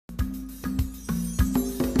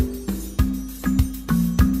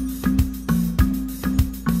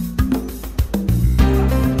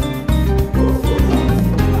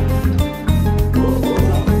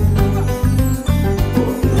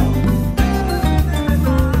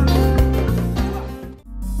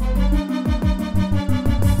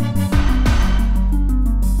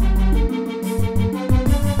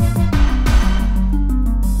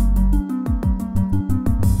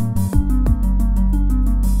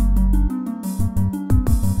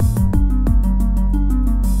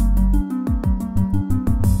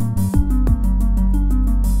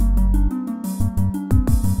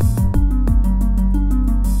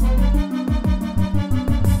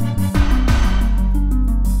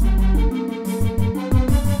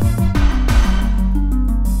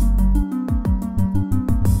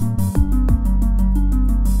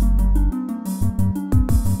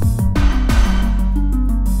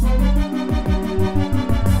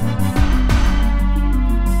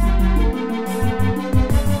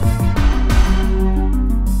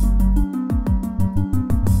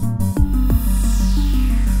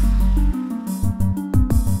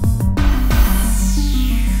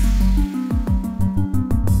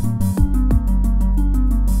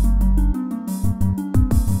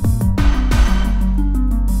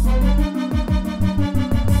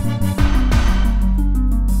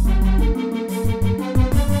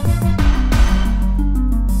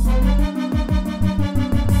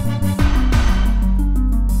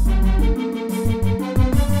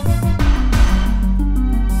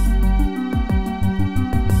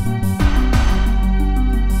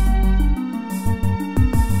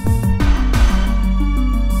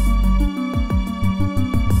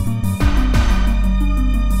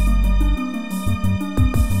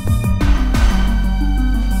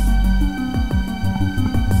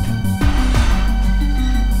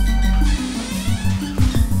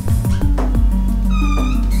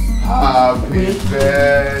Happy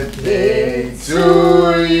birthday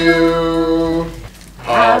to you.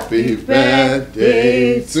 Happy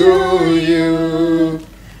birthday to you.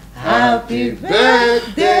 Happy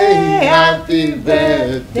birthday, happy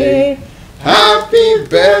birthday, happy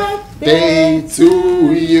birthday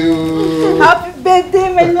to you. Happy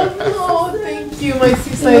birthday, my love. Oh, thank you, my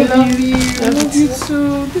sister. I love you. I love you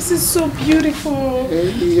too. This is so beautiful.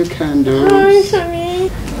 Hey, your candles. Hi,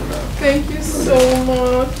 honey. Thank you so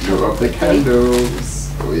much. Show up the candles.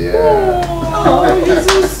 Oh, yeah. Oh, you're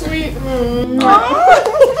so sweet.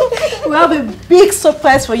 We have a big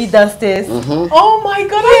surprise for you downstairs. Oh my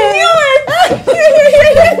God, I knew it!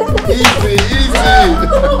 Easy, easy.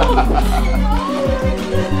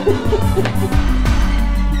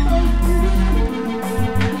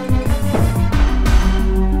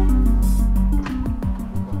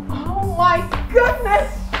 Oh my goodness!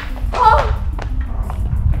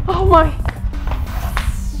 Oh my!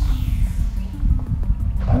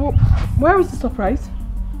 Where is the surprise?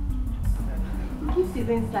 Gift is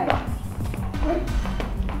inside. Wait,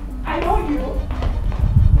 I know you.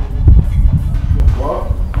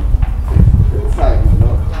 What? Inside, my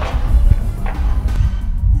love.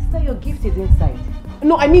 Sister, your gift is inside.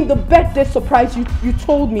 No, I mean the birthday surprise you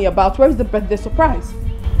told me about. Where is the birthday surprise?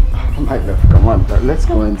 My love, come on, let's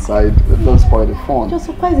go inside. Don't spoil the fun. Your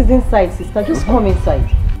surprise is inside, sister. Just come inside.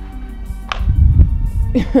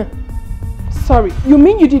 Sorry, you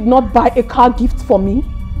mean you did not buy a car gift for me?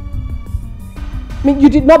 I mean, you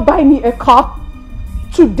did not buy me a car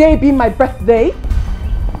today being my birthday?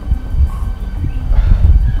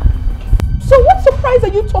 So what surprise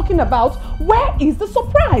are you talking about? Where is the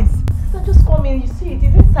surprise? Sister, just come in. You see it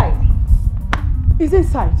is inside. It's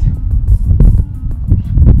inside.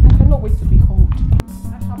 I cannot wait to behold.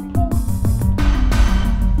 I shall behold.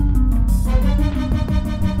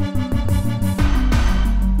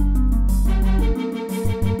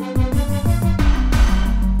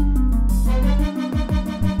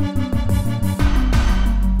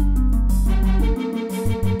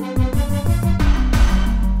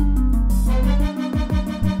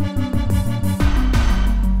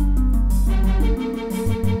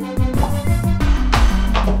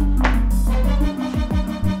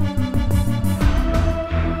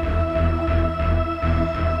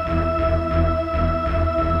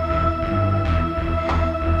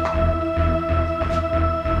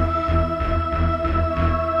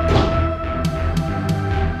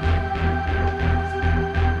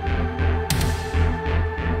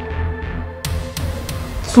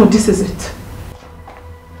 So this is it.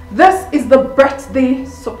 This is the birthday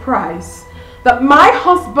surprise that my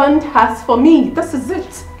husband has for me. This is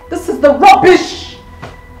it. This is the rubbish.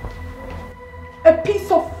 A piece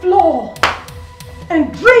of flour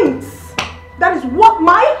and drinks. That is what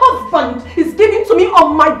my husband is giving to me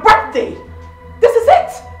on my birthday. This is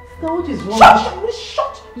it. So what is wrong?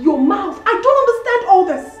 Shut your mouth. I don't understand all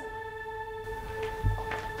this.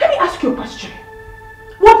 Let me ask you a question.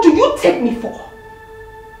 What do you take me for?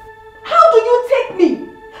 How do you take me?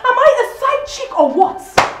 Am I a side chick or what?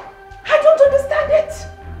 I don't understand it.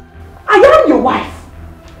 I am your wife.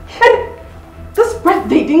 And this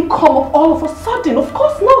birthday didn't come up all of a sudden. Of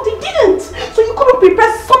course not, it didn't. So you couldn't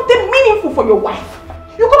prepare something meaningful for your wife.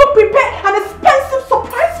 You couldn't prepare an expensive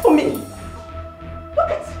surprise for me. Look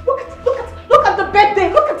at the birthday.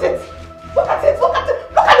 Look at it. Look at the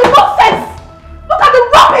nonsense. Look at the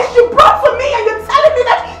rubbish you brought to me and you're telling me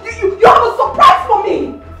that you have a surprise for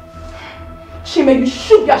me. Chima, you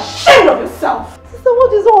should be ashamed of yourself. Sister,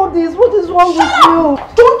 what is all this? What is wrong with you?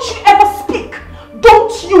 Don't you ever speak.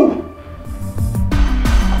 Don't you.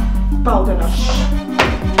 Baldernash.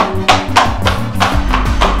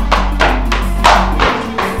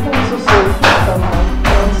 I'm so sorry.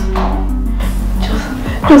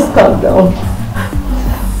 Just calm down.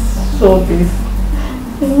 So this.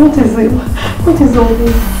 What is it? What is all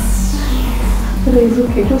this? It's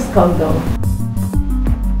okay. Just calm down.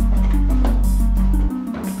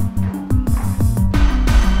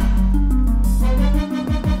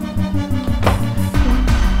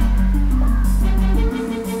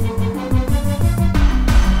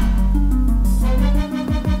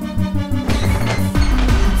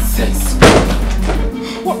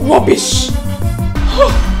 Rubbish!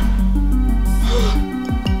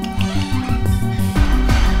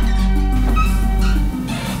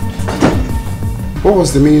 What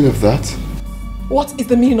was the meaning of that? What is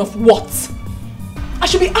the meaning of what? I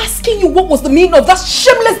should be asking you what was the meaning of that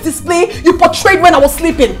shameless display you portrayed when I was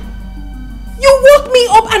sleeping. You woke me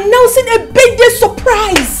up announcing a birthday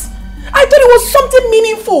surprise. I thought it was something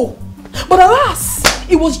meaningful. But alas,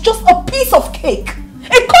 it was just a piece of cake.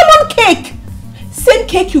 A common cake. Same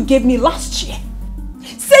cake you gave me last year.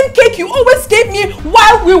 Same cake you always gave me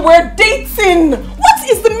while we were dating. What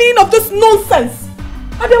is the meaning of this nonsense?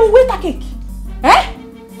 And then wait a cake. Eh?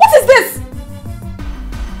 What is this?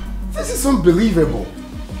 This is unbelievable.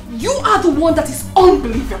 You are the one that is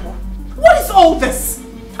unbelievable. What is all this?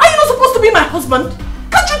 Are you not supposed to be my husband?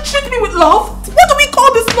 Can't you treat me with love? What do we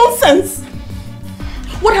call this nonsense?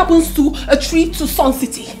 What happens to a trip to Sun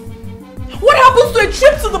City? What happens to a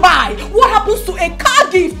trip to Dubai? What happens to a car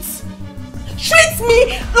gift? Treat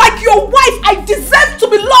me like your wife. I deserve to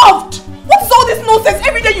be loved. What is all this nonsense?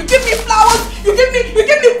 Every day you give me flowers, you give me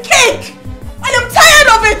cake. I am tired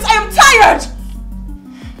of it. I am tired.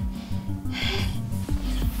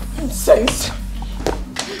 Nonsense.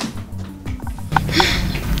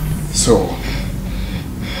 So,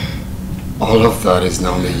 all of that is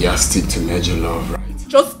now the yardstick to measure love, right?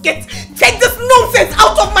 Just take this nonsense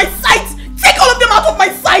out of my sight. Take all of them out of my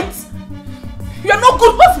sight. You are not a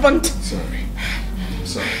good husband. Sorry.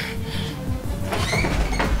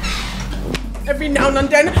 Every now and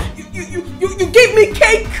then, you give me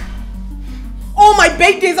cake. All my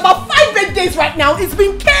birthdays, about 5 birthdays right now, it's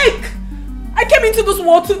been cake. I came into this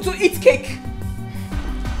world to eat cake.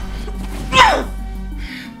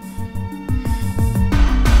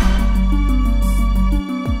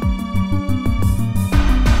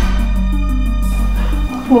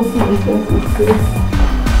 What nonsense is this?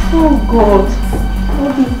 Oh God,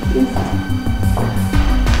 what is this?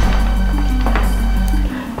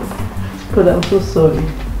 God, I'm so sorry.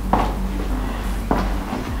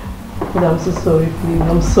 God, I'm so sorry, please.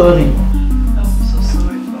 I'm sorry. I'm so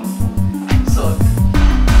sorry, Mom. I'm sorry.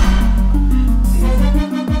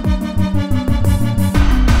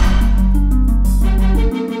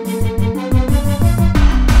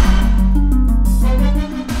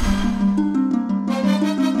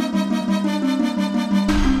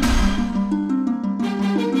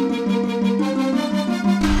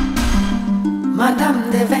 Madam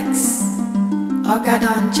de Vex, Oga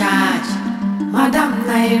don charge. Madam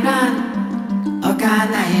na Iran, Oga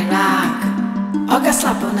na Iraq. Oga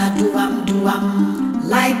slap on a duam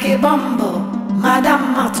like a bumble.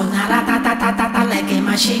 Madam matuna ratatatata like a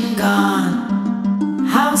machine gun.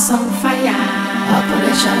 House on fire,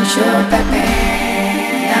 Operation Show Pepe.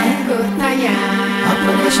 Dango tire,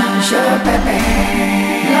 Operation Show Pepe.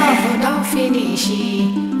 Love don't finish,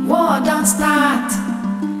 war don't start.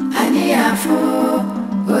 Ani afu,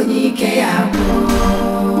 onyike afu.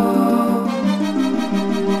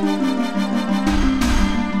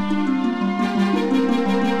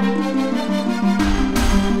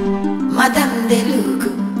 Madam they look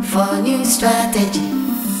for new strategy.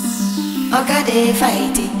 Oga they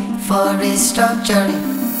fighting for restructuring.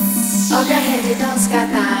 Oga head don't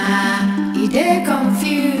scatter, he they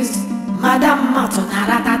confused. Madam matuna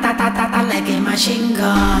ratatatata like a machine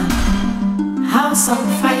gun. House on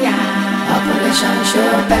fire, Operation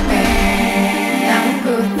Show Pepe.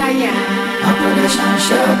 Dango tire, Operation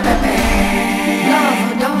Show Pepe.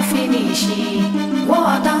 Love don't finish,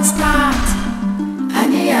 war don't start.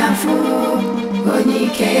 Ani afu,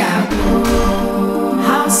 onyike afu.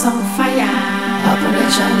 House on fire,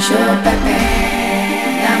 Operation Show Pepe.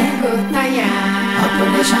 Dango tire,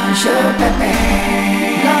 Operation Show Pepe.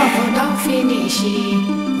 Love don't finish,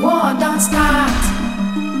 war don't start.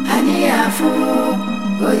 Ani afu,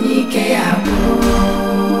 onyike afu.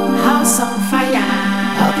 House on fire,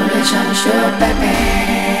 Operation Show Pepe.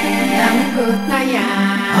 Dango tire,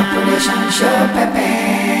 Operation Show Pepe.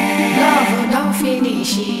 Love don't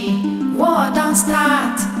finish, war don't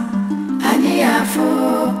start. Ani afu,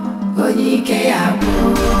 onyike afu.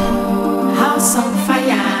 House on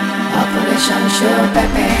fire, Operation Show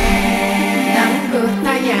Pepe. Dango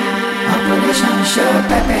tire, Operation Show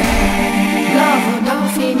Pepe. Love don't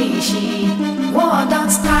finish, war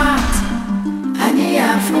don't start. Ani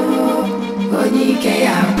afu, onyike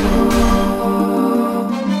afu.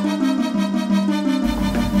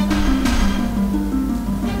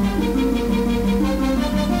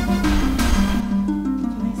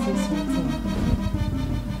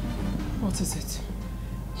 What is it?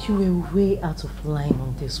 You were way out of line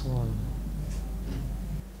on this one.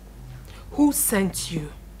 Who sent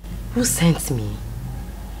you? Who sent me?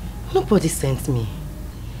 Nobody sent me.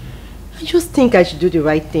 I just think I should do the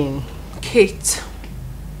right thing. Kate,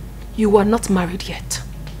 you are not married yet.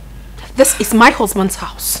 This is my husband's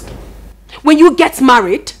house. When you get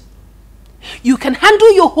married, you can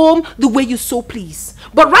handle your home the way you so please.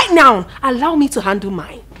 But right now, allow me to handle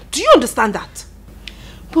mine. Do you understand that?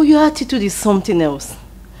 But your attitude is something else.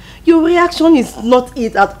 Your reaction is not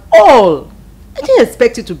it at all. I didn't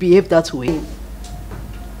expect you to behave that way.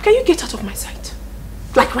 Can you get out of my sight?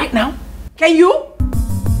 Like right now? Can you?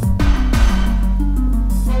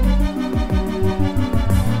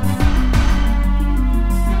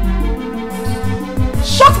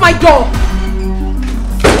 my door!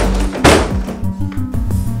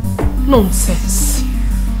 Nonsense.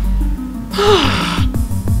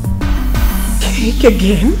 Cake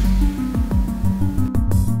again?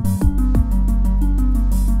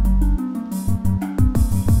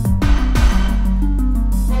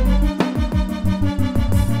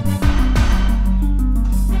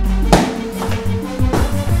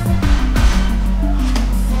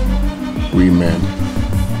 Women,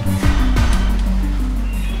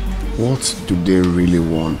 what do they really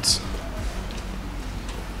want?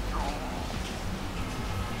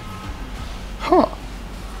 Huh.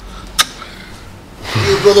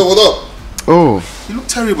 Hey brother, what up? Oh. You look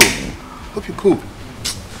terrible. Hope you're cool.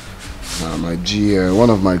 My G, one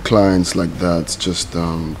of my clients like that just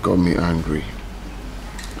got me angry.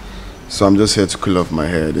 So I'm just here to cool off my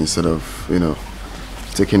head instead of, you know,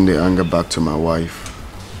 taking the anger back to my wife.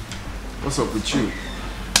 What's up with you?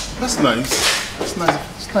 That's nice. That's nice.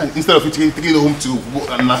 It's nice. Instead of you taking it home to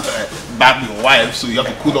bag your wife, so you have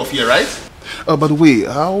to cool off here, right? By the way,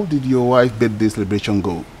 how did your wife's birthday celebration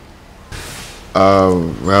go?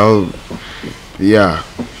 Well, yeah,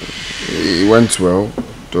 it went well.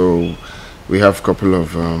 Though we have a couple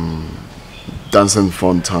of dancing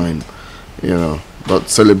fun time, you know. But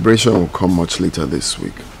celebration will come much later this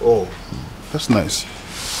week. Oh, that's nice.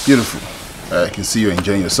 Beautiful. I can see you're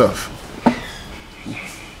enjoying yourself.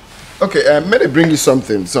 Okay, may they bring you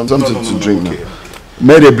something to drink now?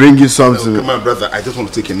 May they bring you something? Come on, brother. I just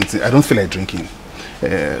want to take anything. I don't feel like drinking.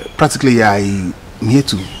 Practically, I'm here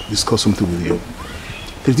to discuss something with you.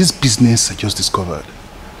 There's this business I just discovered.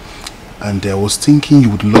 And I was thinking you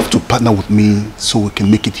would love to partner with me so we can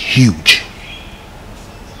make it huge.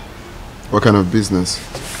 What kind of business?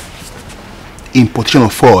 Importation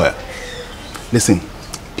of foil. Listen,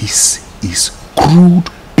 this is crude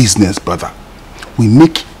business, brother. We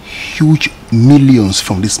make huge millions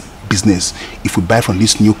from this business if we buy from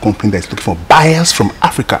this new company that is looking for buyers from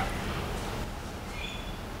Africa.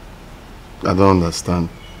 I don't understand.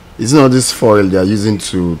 Isn't all this foil they are using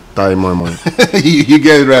to tie my money? you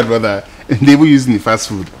get it right, brother. They were using the fast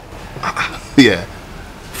food. Yeah.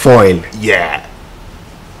 Foil? Yeah.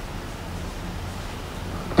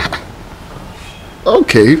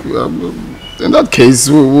 Okay. In that case,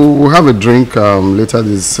 we'll have a drink later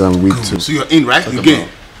this week too. So you're in, right? You game?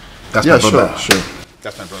 That's yeah, my brother. Sure.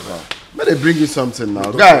 That's my brother. May they bring you something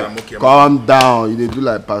now. Guy, okay, calm down. You do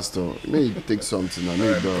like pastor. May you take something now. May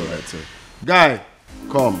you do all right. Guy,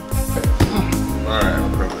 come. Alright, no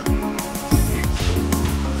problem.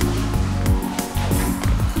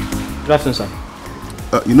 Good afternoon, sir.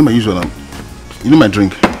 You know my usual you know my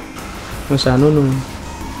drink? No, sir, no.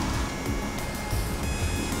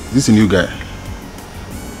 This is a new guy.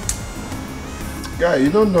 Guy, you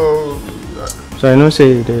don't know. So I know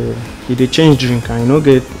say they change drink and you know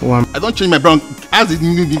get one. I don't change my brand. Ask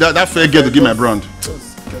that fair girl to give my brand.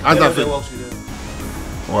 Ask that fair.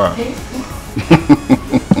 Wow.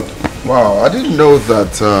 Wow, I didn't know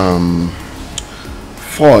that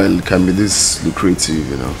foil can be this lucrative,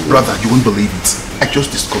 you know. Brother, you won't believe it. I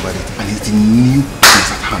just discovered it and it's the new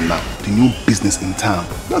business at hand now. The new business in town.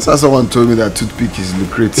 That's how someone told me that toothpick is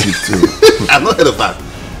lucrative too. I've not heard of that.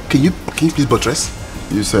 Can you please buttress?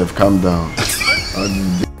 Yusuf, calm down.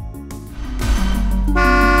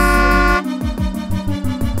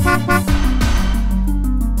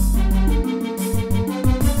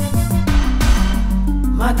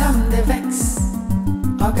 Madam the vex,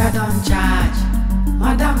 Oga don't charge.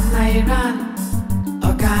 Madam Nigerian,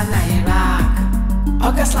 Oga Iraq.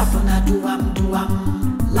 Oga slap on a duam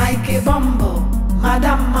like a bumble.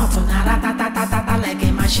 Madam Mafuna ratatatata like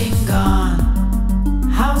a machine gun.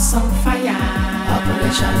 House on fire,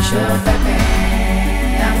 Operation Show Pepe.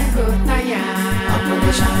 Don't go tired,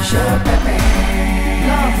 Operation Show Pepe.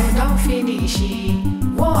 Love don't finish,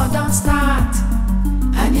 war don't start.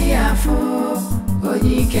 Aniafu,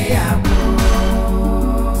 Onyike Yabo.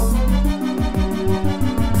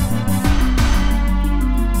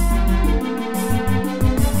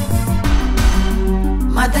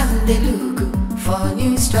 Madam they look for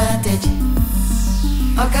new strategy.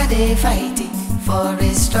 Oga they fighting for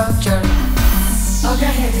restructuring. Oga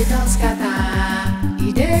head don't scatter,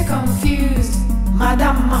 he they confused.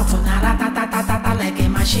 Madam Mafuna ratatatata like a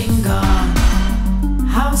machine gun.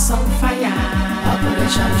 House on fire,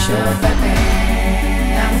 Operation Show Pepe.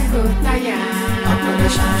 Don't go tired,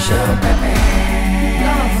 Operation Show Pepe.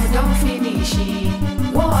 Love don't finish,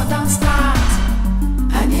 war don't start.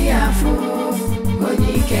 Aniafu,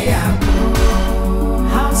 Onyike Yabo.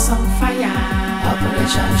 House on fire,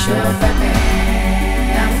 Operation Show Pepe.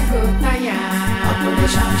 Don't go tired,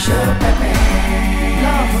 Operation Show Pepe.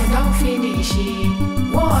 Love don't finish,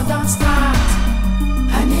 war don't start.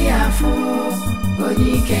 Aniafu,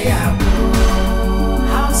 Oyike Yabo.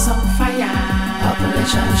 House on fire,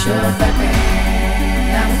 Operation Show Pepe.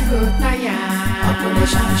 Dangutaya,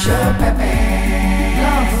 Operation Show Pepe.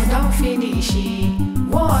 Love don't finish,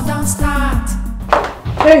 war don't start.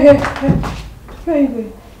 Hey.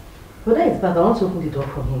 Father is back. I want to open the door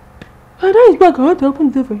for him. Father is back. I want to open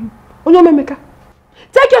the door for him. Onyomemeka,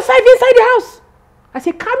 take yourself inside the house. I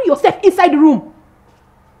say carry yourself inside the room.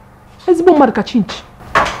 Let's go, Madaka Chinch.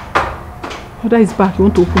 Father is back. You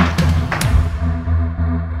want to open the door?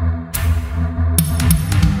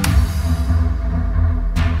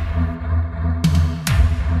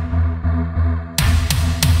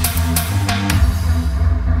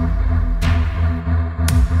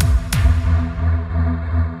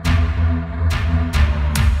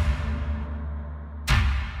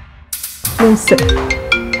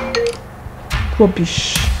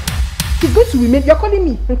 Rubbish. He's going to remain. You're calling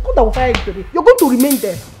me. You're going to remain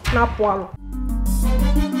there. Now, Paul.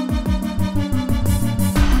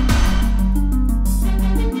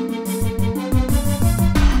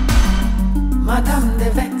 Madam the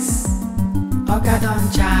Vex, Oga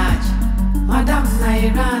don't charge. Madam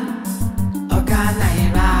Nairan, Oga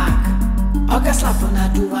Nairak. Oga slap on a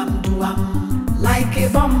duam like a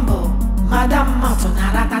bumble. Madam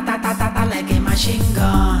Matuna ratatatata like a machine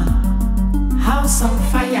gun. House on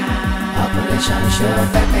fire, Operation Show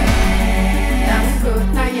Pepe.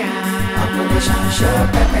 Dangutaya, Operation Show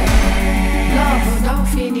Pepe. Love don't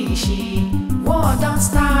finish, war don't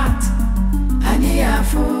start.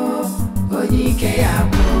 Aniafu, Oyike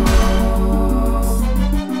Yabo.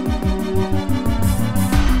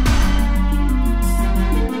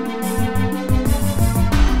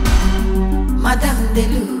 Madam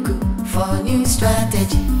Delugu for new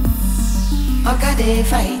strategy. Oga they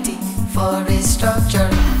fighting for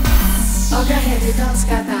restructuring. Oga head don't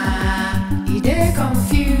scatter. He they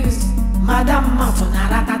confused. Madam Matuna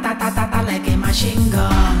ratatatata like a machine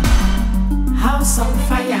gun. House on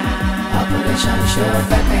fire. Operation Show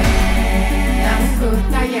Pepe.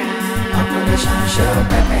 Dangutaya. Operation Show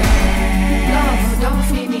Pepe. Love don't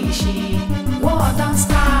finish. War don't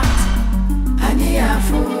start.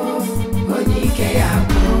 Aniafu. Oyike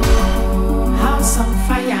Yabo. House on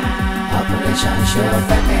fire. Operation Show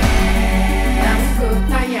Pepe.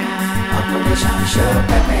 Dangutaya. Operation Show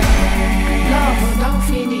Pepe. Love don't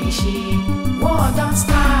finish. War don't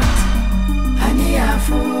start.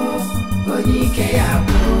 Aniafu. Oyike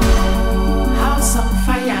Yabo. House on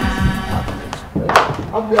fire.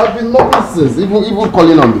 I've been noticing since, even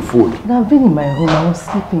calling on the phone. I've been in my room. I was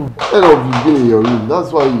sleeping. Instead of you being in your room,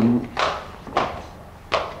 that's why you...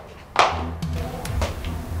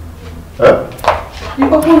 You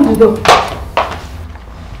opened the door.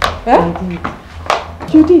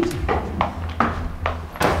 You did.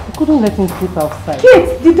 I couldn't let him sleep outside.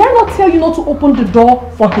 Kate, did I not tell you not to open the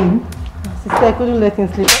door for him? Sister, I couldn't let him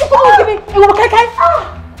sleep. Can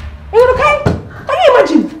you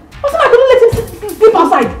imagine? Also, I couldn't let him sleep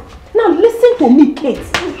outside. Now listen to me, Kate.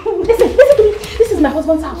 Listen to me. This is my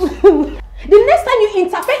husband's house. The next time you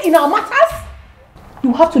interfere in our matters,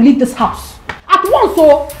 you have to leave this house. At once,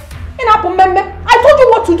 so. I told you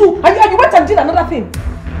what to do, and you went and did another thing.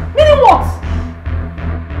 Meaning what?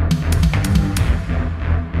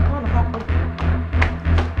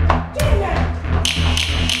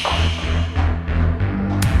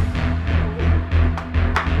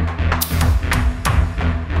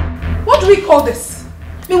 What do we call this?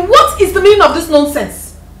 I mean, what is the meaning of this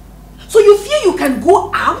nonsense? So you feel you can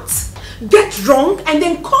go out, get drunk, and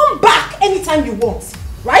then come back anytime you want,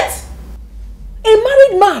 right? A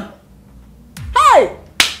married man. Hey!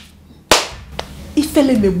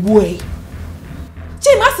 Ifele me boy.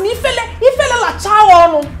 James me ifele la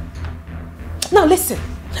child. Now listen.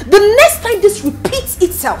 The next time this repeats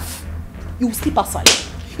itself, you will sleep outside.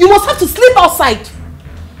 You must have to sleep outside.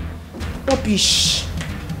 Rubbish.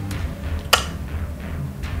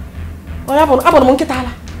 I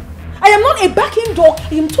am not a backing dog.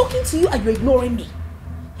 I am talking to you and you're ignoring me.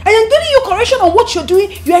 I am giving you correction on what you're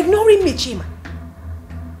doing. You're ignoring me, Chima.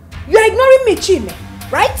 You're ignoring me, Chima,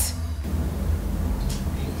 right?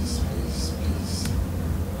 Please.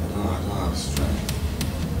 I don't have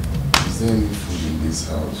strength. Is there any food in this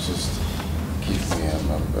house? Just give me.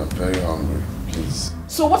 I'm very hungry, please.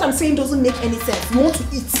 So what I'm saying doesn't make any sense. You want to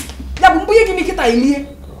eat. God.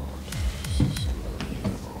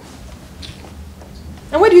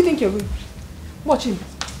 And where do you think you're going? Watch him.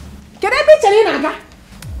 Can I be telling Naga?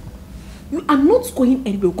 You are not going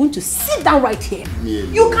anywhere. You're going to sit down right here.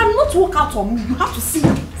 You cannot walk out on me. You have to sit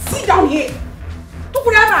down here.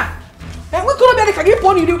 And we could have been a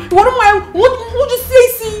pony. You want to would you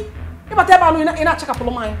say? If I tell you in a check up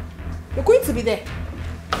of mine, you're going to be there.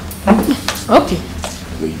 Okay.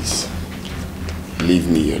 Please, leave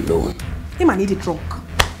me alone. Him, I need it drunk.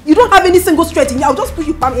 You don't have any single straight in you. I'll just put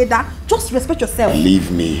you palm Ada. Just respect yourself. Leave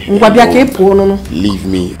me alone. Leave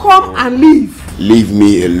me. Come and leave. Leave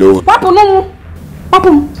me alone. Papa, no. Papa.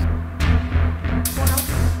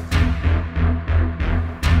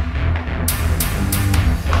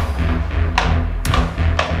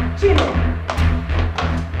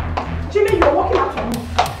 Jimmy, you're walking after me.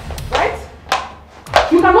 Right?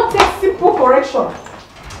 You cannot take simple correction.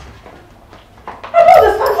 I don't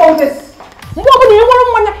understand all this.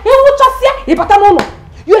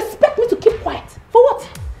 You expect me to keep quiet? For what?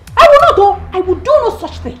 I will not do. I will do no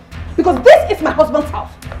such thing. Because this is my husband's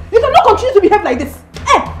house. You cannot continue to behave like this.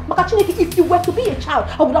 Makachineke, if you were to be a child,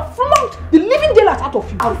 I would have flunked the living daylight out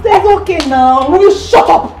of you. It's okay now. Will you shut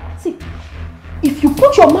up? See, if you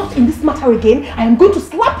put your mouth in this matter again, I am going to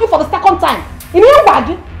slap you for the second time. In your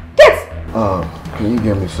bag, get. Can you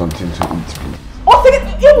get me something to eat, please?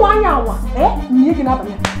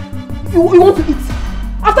 You want to eat?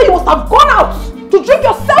 After you must have gone out to drink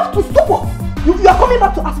yourself to stupor, you are coming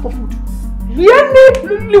back to ask for food.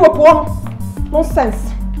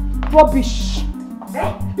 Nonsense. Rubbish.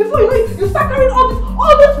 Before you know it, you start carrying all these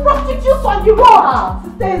prostitutes on the road.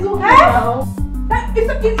 Sister,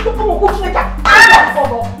 it's okay.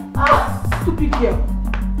 Stupid girl.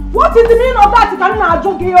 What is the meaning of that? You cannot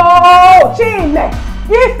joke. Oh, chain.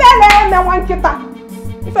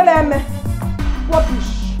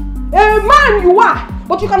 Rubbish. A man you are,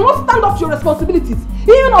 but you cannot stand up to your responsibilities.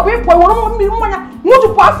 Even a boy,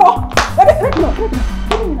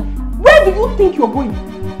 where do you think you're going?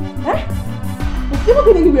 You're not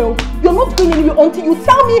going anywhere. You're not going anywhere until you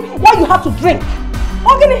tell me what you have to drink.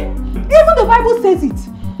 Okay? Even the Bible says it.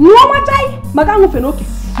 You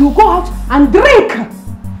go out and drink. I'm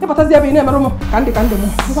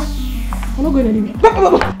not going anywhere.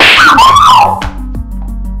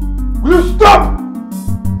 Will you stop?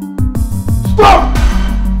 Stop!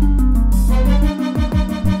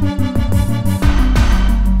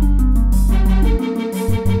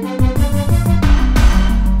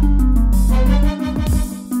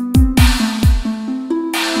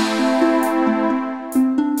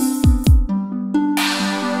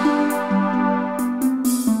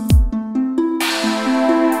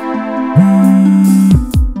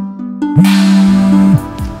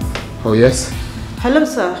 Oh, yes? Hello,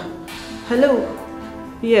 sir. Hello.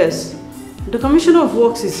 Yes. The Commissioner of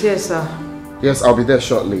Works is here, sir. Yes, I'll be there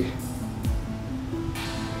shortly.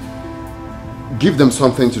 Give them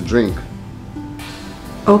something to drink.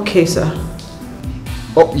 Okay, sir.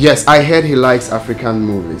 Oh, yes, I heard he likes African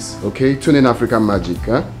movies, okay? Tune in African Magic,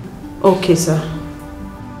 huh? Okay, sir.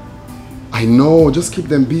 I know, just keep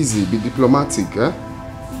them busy, be diplomatic, huh?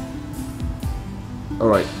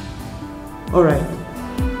 Alright. Alright.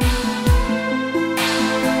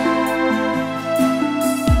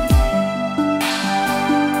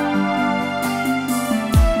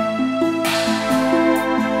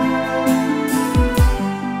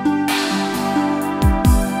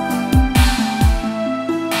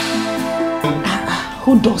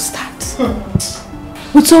 Who does that?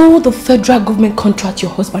 With all the federal government contract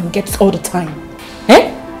your husband gets all the time.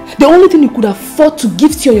 The only thing you could afford to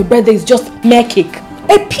give to your birthday is just mere cake.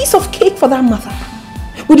 A piece of cake for that matter.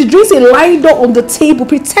 With the drinks lying on the table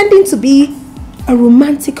pretending to be a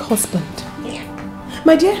romantic husband.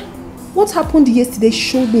 My dear, what happened yesterday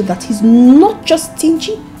showed me that he's not just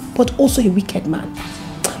stingy, but also a wicked man.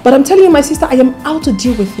 But I'm telling you, my sister, I am out to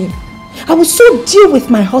deal with him. I will so deal with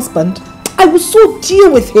my husband. I will so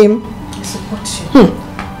deal with him. I support you.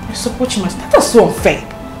 I support you, my sister. That's so unfair.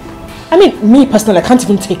 I mean, me personally, I can't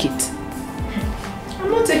even take it. I'm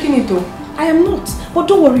not taking it though. I am not. But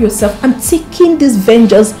don't worry yourself. I'm taking this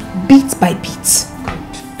vengeance bit by bit.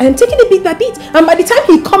 I am taking it bit by bit. And by the time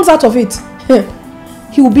he comes out of it,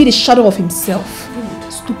 he will be the shadow of himself.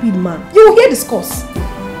 Stupid man. You will hear this course.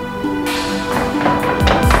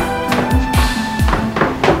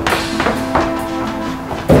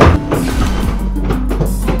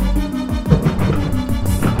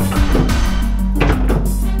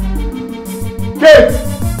 Kate!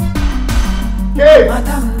 Kate!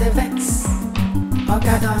 Madam the Vex,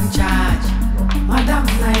 Oga don't charge. Madam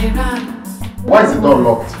Nigerian. Why is the door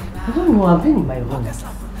locked? I don't know, I've been in my room.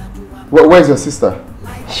 Where's your sister?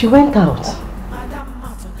 She went out.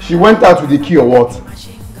 She went out with the key or what?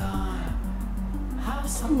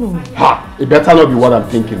 No. Ha! It better not be what I'm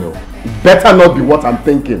thinking of. It better not be what I'm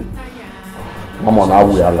thinking. Come on, I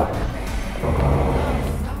will.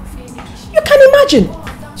 You can imagine.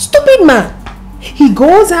 Stupid man. He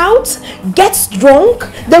goes out, gets drunk,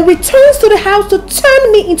 then returns to the house to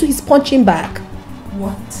turn me into his punching bag.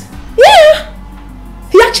 What? Yeah.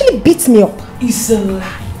 He actually beats me up. It's a lie.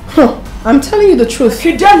 Huh. I'm telling you the truth.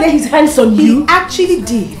 He dare lay his hands on you? He actually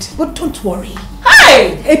did. But don't worry.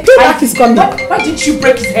 Hey! A payback is coming. Why didn't you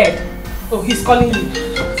break his head? Oh, he's calling you.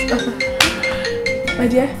 My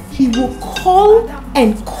dear, he will call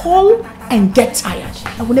and get tired.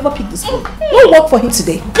 I will never pick this phone. No work for him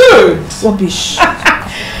today. Good! Rubbish.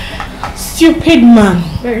 Stupid man.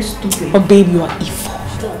 Very stupid. Oh baby, you are evil.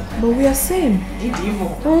 But we are same.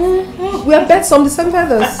 Evil. We are birds of the same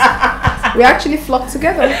feathers. We actually flock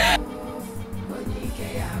together.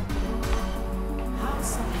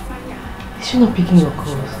 Is she not picking your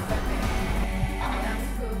calls?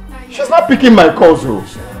 She's not picking my calls, though.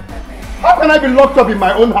 How can I be locked up in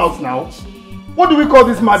my own house now? What do we call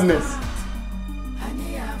this madness?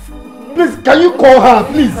 Please, can you call her,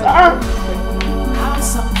 please?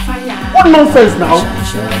 What nonsense now?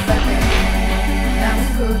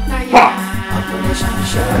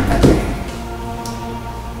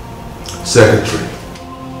 Secretary,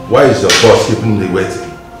 why is your boss keeping me waiting?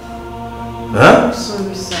 Huh? I'm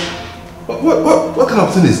sorry, sir. What kind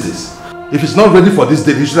of thing is this? If it's not ready for this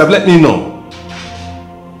date, you should have let me know.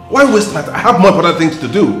 Why waste my time? I have more important things to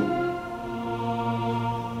do.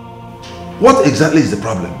 What exactly is the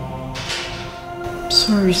problem?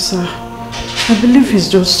 Sorry, sir. I believe he's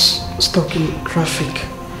just stuck in traffic.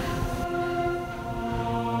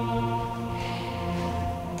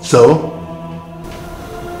 So?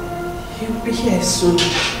 He'll be here soon.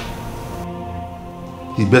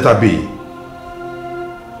 He better be.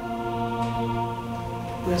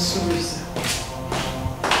 We're sorry, sir.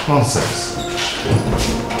 Nonsense.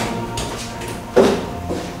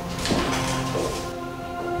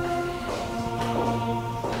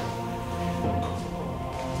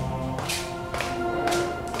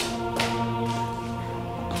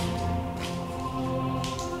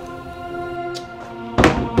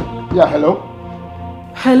 Yeah, hello?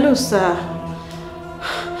 Hello, sir.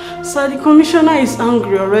 Sir, the commissioner is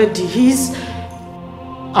angry already.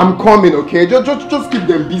 I'm coming, okay? Just keep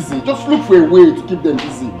them busy. Just look for a way to keep them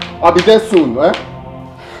busy. I'll be there soon, eh?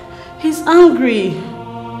 He's angry.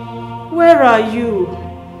 Where are you?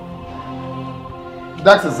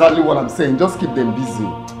 That's exactly what I'm saying. Just keep them busy.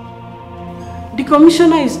 The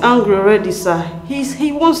commissioner is angry already, sir.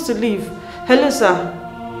 He wants to leave. Hello, sir.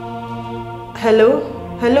 Hello?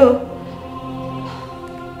 Hello?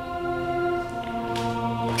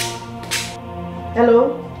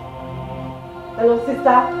 Hello? Hello,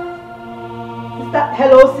 sister?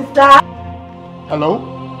 Hello, sister? Hello?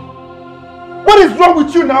 What is wrong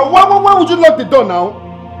with you now? Why would you lock the door now?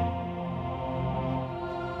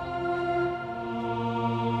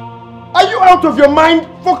 Are you out of your mind?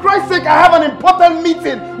 For Christ's sake, I have an important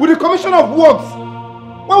meeting with the Commissioner of Works.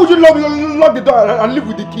 Why would you lock the door and leave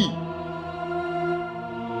with the key?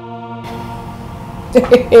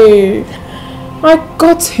 I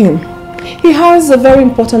got him. He has a very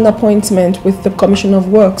important appointment with the Commissioner of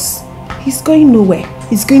Works. He's going nowhere.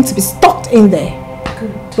 He's going to be stuck in there.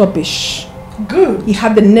 Good. Rubbish. Good. He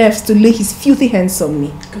had the nerves to lay his filthy hands on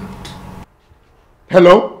me. Good.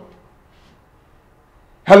 Hello?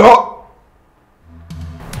 Hello?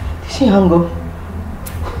 Did she hang up?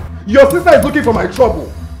 Your sister is looking for my trouble.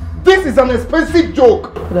 This is an expensive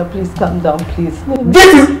joke. Brother, please calm down, please.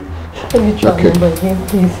 This is... Let me try Okay. number again,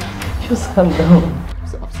 please. Just calm down.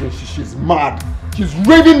 I'm saying she's mad. She's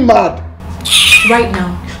raving mad. Right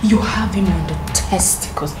now, you have him on the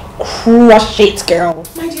testicles. Crush it, girl.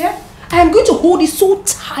 My dear? I am going to hold it so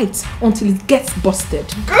tight until it gets busted.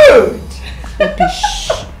 Good.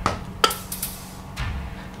 Rubbish.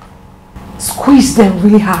 Squeeze them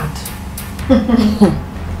really hard.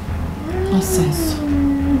 Nonsense.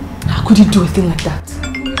 How could you do a thing like that?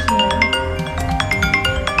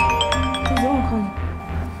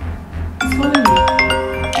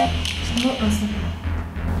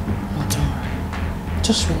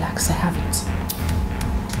 Just relax, I have it.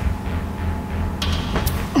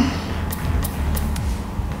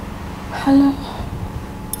 Hello?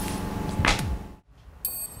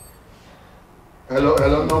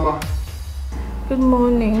 Hello, Norma. Good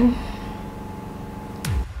morning.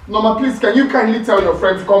 Norma, please, can you kindly tell your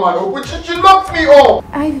friend to come and open? She locked me up!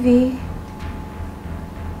 Ivy.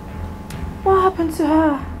 What happened to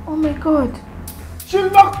her? Oh my god. She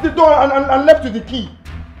locked the door and left with the key.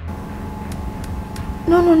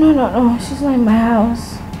 No. She's not in my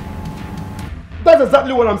house. That's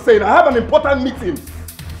exactly what I'm saying. I have an important meeting.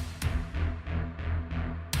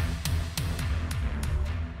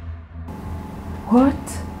 What?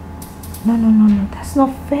 No. That's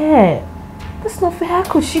not fair. That's not fair. How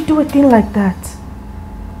could she do a thing like that?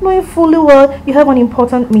 Knowing fully well you have an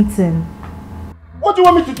important meeting. What do you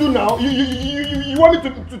want me to do now? You want me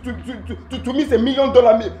to miss $1 million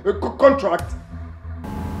contract?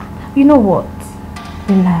 You know what?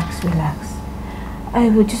 Relax. I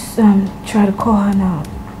will just try to call her now.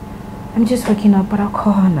 I'm just waking up, but I'll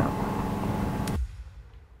call her now.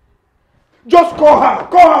 Just call her!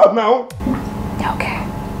 Call her now! Okay.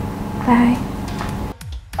 Bye.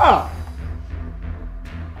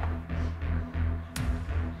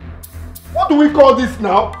 What do we call this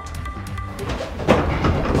now?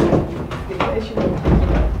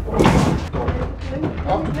 I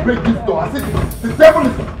have to break this door. I said the devil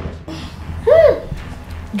is...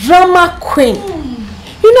 Drama queen.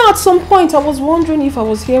 You know, at some point I was wondering if I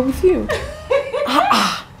was here with you.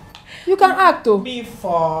 You can act though.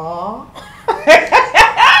 Before. He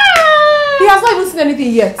has not even seen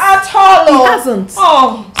anything yet. At all. He hasn't.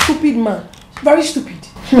 Oh. Stupid man. Very stupid.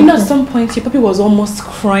 You know, at some point your puppy was almost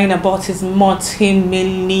crying about his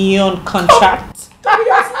multi-million contract. He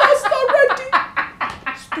has lost already.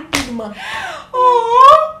 Stupid man.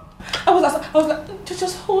 Oh. I was like,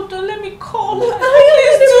 just hold on, let me call her.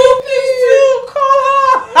 Please do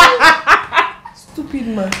call her. Stupid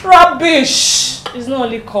man. Rubbish. It's not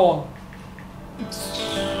only call.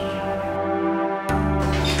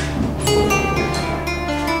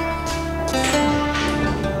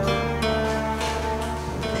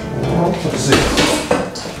 See.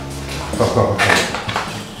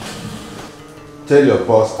 Tell your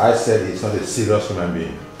boss I said he's not a serious human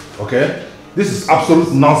being. Okay? This is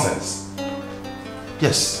absolute nonsense.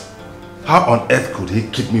 Yes. How on earth could he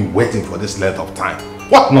keep me waiting for this length of time?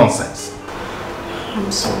 What nonsense? I'm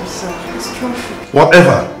sorry, sir. It's traffic.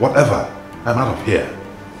 Whatever. I'm out of here.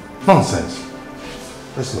 Nonsense.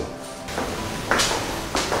 Let's go.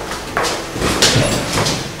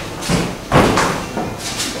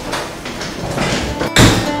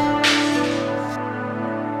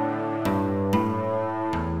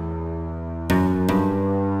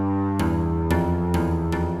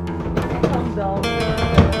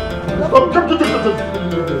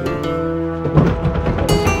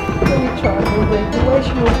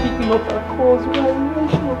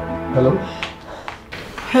 Hello?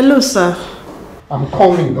 Hello, sir. I'm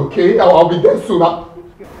coming, okay? I'll be there soon.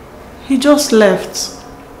 He just left.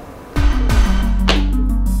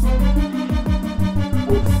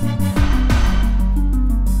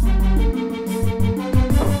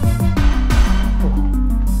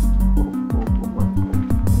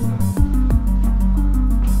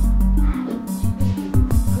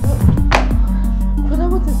 Brother,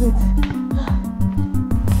 what is it?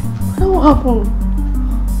 Brother, what happened?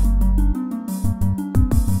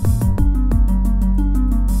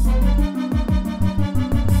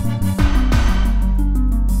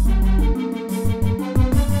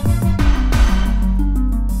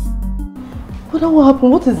 What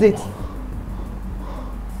happened? What is it?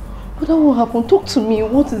 What happened? Talk to me.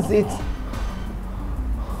 What is it?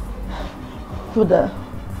 Brother,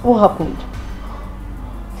 what happened?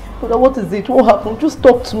 Brother, what is it? What happened? Just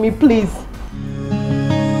talk to me, please.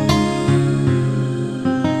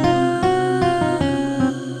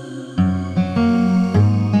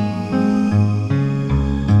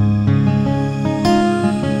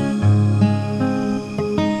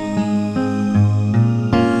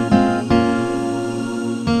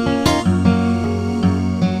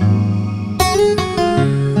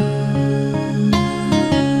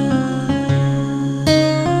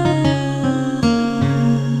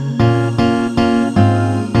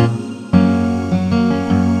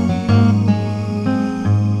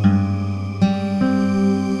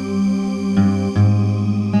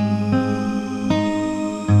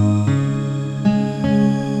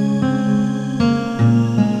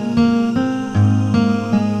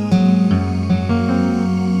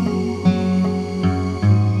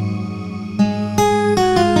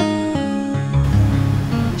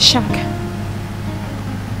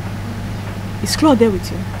 Claude there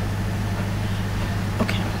with you?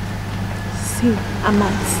 Okay. See, I'm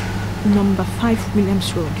at number 5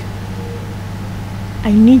 Williams Road.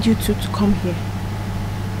 I need you two to come here.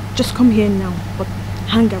 Just come here now, but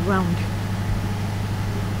hang around.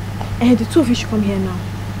 And the two of you should come here now.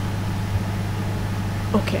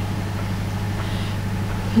 Okay.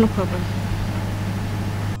 No problem.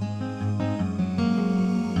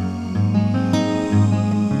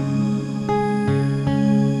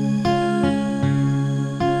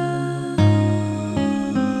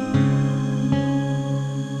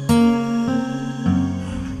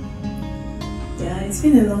 It's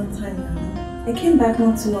been a long time now. I came back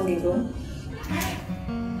not too long ago.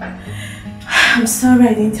 I'm sorry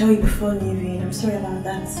I didn't tell you before leaving. I'm sorry about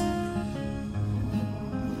that.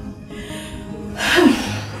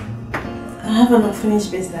 I have an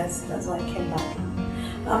unfinished business. That's why I came back.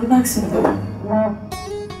 I'll be back soon though.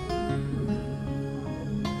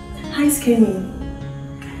 Hi, Skinny.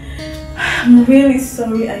 I'm really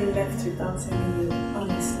sorry I left without telling you,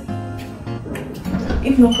 honestly.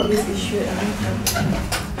 If not for this issue, I won't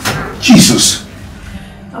have you. Jesus!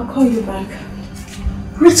 I'll call you back.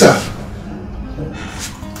 Rita!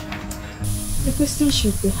 The question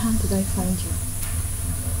should be, how did I find you?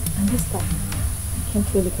 And this time, I came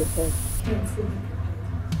fully prepared.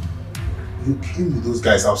 You came with those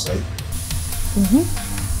guys outside?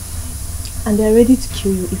 And they're ready to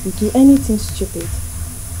kill you if you do anything stupid.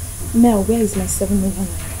 Mel, where is my 7 million?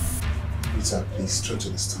 Rita, please try to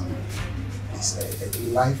understand.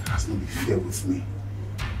 Life has not been fair with me.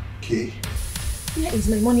 Okay? Where is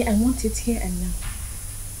my money? I want it here and now.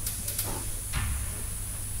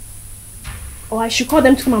 Or I should call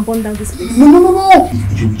them to come and burn down this place. No!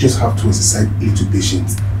 You just have to exercise a little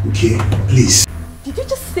patience. Okay? Please. Did you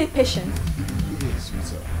just say patient? Yes,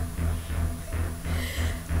 Rita.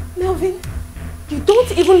 Melvin, you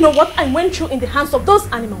don't even know what I went through in the hands of those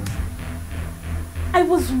animals. I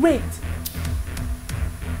was raped.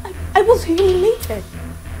 I was humiliated.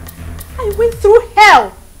 I went through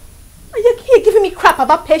hell. And you're here giving me crap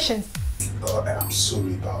about patience. I'm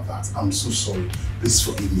sorry about that. I'm so sorry. Please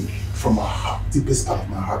forgive me. From my heart, deepest part of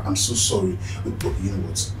my heart, I'm so sorry. But you know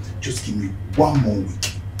what? Just give me 1 more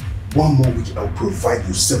week. 1 more week, I'll provide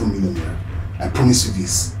you 7 million naira. I promise you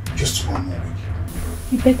this. Just 1 more week.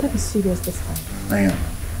 You better be serious this time. I am.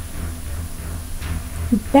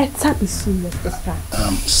 You better be serious this time.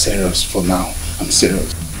 I'm serious for now. I'm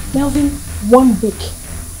serious. Melvin, 1 week.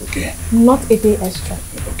 Okay. Not a day extra.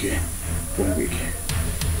 Okay. 1 week.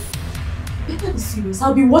 You better be serious.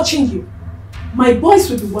 I'll be watching you. My boys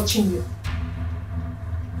will be watching you.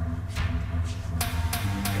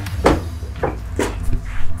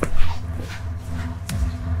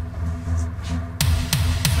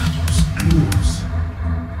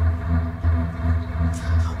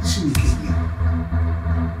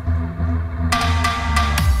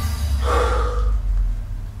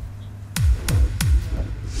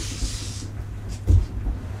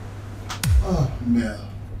 Mel,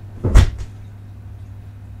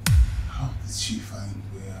 how did she find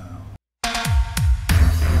where?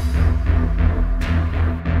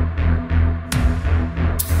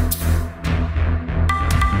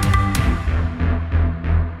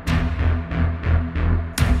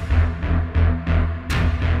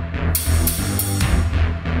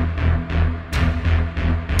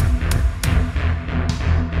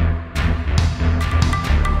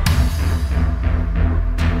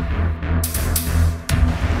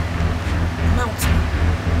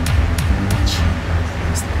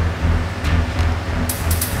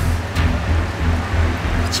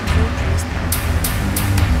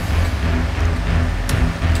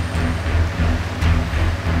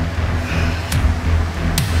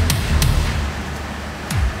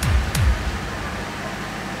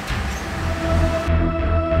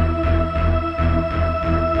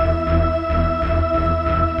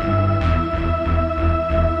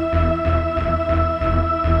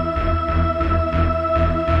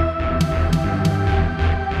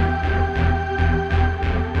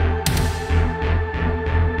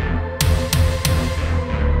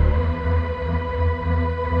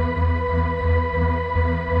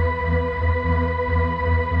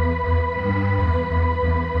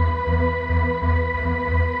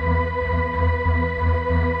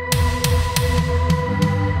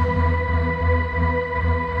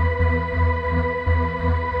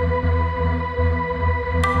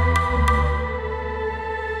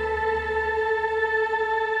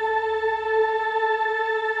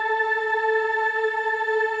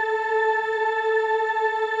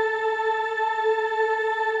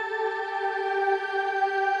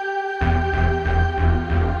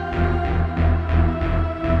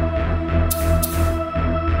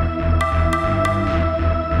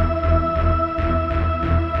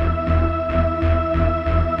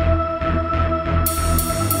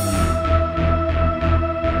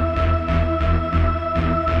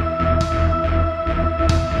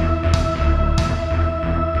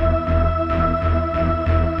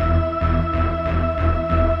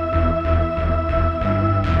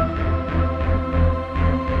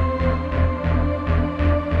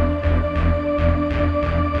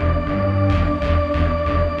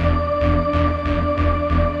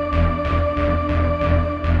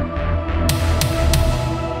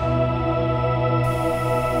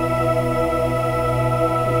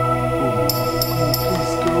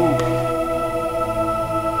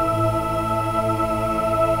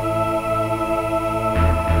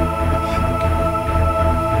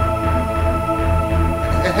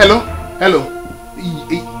 Hello? Hello?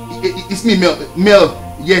 It's me, Mel.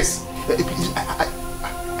 Yes.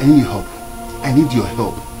 I need your help. I need your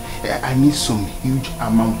help. I need some huge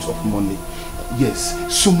amount of money. Yes,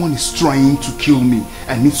 someone is trying to kill me.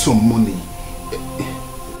 I need some money.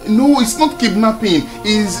 No, it's not kidnapping.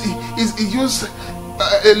 It's just...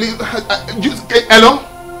 hello?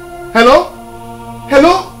 Hello?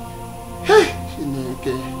 Hello? Hey!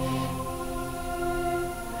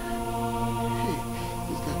 Hey,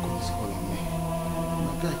 this guy caught his call on me.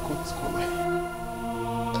 My guy caught his call.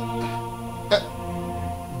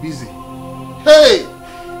 Busy. Hey!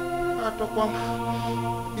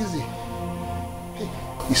 Busy. Hey.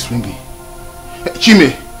 It's ringing.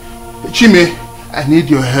 Chime, I need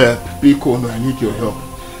your help. Biko, no, I need your help.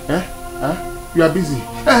 You are busy.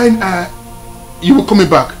 And you will call me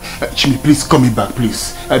back. Chime, please call me back,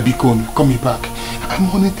 please. Biko, call me back. I'm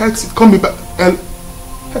on a taxi. Call me back.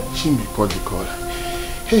 Chime called the call.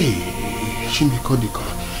 Hey, Chime called the call.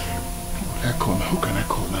 Who will I call now? Who can I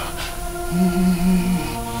call now?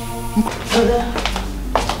 Brother,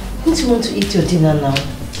 don't you want to eat your dinner now?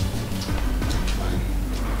 Fine.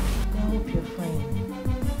 I hope you're fine.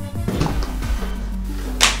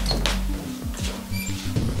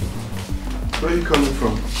 Where are you coming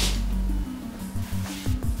from?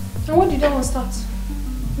 And what did that one start?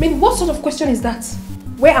 I mean, what sort of question is that?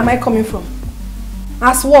 Where am I coming from?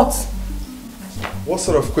 As what? What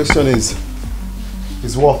sort of question is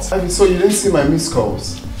what? So you didn't see my missed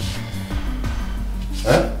calls?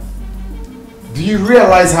 Huh? Do you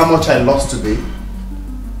realize how much I lost today?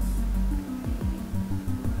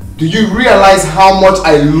 Do you realize how much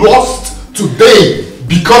I lost today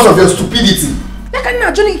because of your stupidity?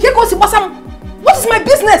 What is my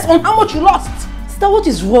business on how much you lost? Sister, what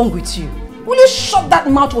is wrong with you? Will you shut that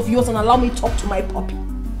mouth of yours and allow me to talk to my puppy?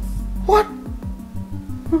 What?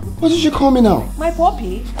 What did you call me now? My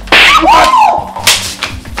puppy?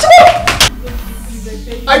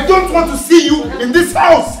 I don't want to see you in this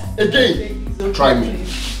house again. Try me.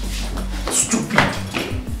 Stupid.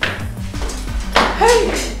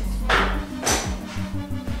 Hey!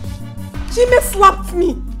 Jimmy slapped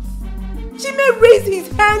me. Jimmy raised his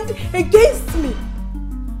hand against me.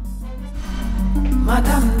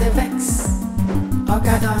 Madam the Vex,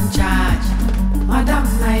 Oga don't charge. Madam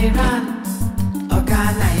Nairan,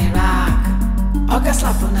 Oga Nairak, Oga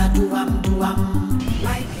slap on a duam.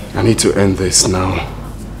 I need to end this now.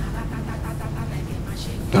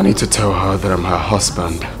 I need to tell her that I'm her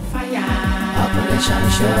husband. Operation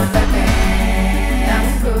Show Pepe.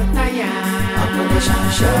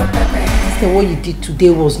 Operation Show Pepe. Sister, what you did today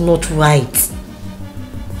was not right.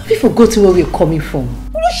 Have you forgotten where we're coming from?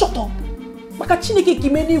 Will you shut up?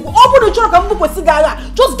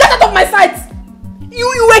 Just get out of my sight! You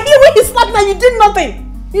were here when he slapped me and you did nothing!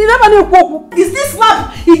 You never knew. Is this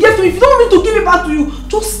slap he gave to me? If you don't want me to give it back to you,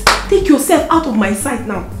 just take yourself out of my sight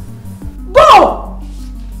now. Go!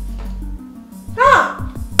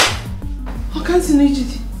 I can't see no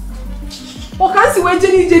JD. I can't see where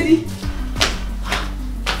JD.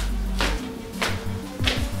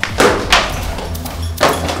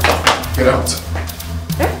 Get out.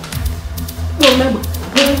 No, remember.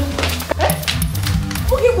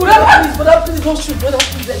 Okay, brother, please don't shoot. Brother,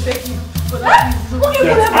 please, I beg you. Brother, please.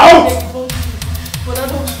 Get out! Brother,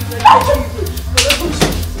 don't shoot. I beg you. Brother, don't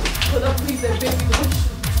shoot. Brother, please, I beg you, don't shoot.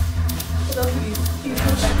 Brother, please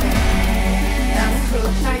don't shoot.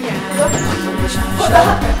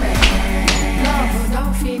 Love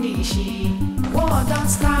don't finish, war don't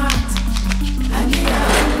start.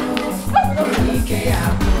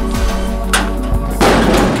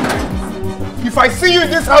 If I see you in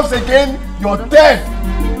this house again, you're dead.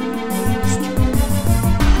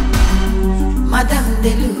 Madam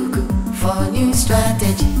they look for new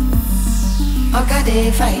strategy. Oga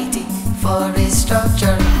they fighting for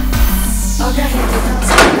restructuring. Oga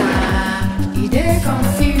he they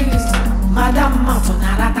confused. Madam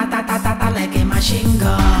Matuna ratatatata like a machine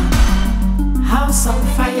gun. House on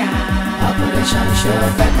fire. Operation Show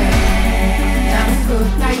Pepe.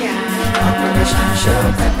 Operation Show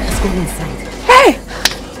Pepe. Let's go inside. Hey!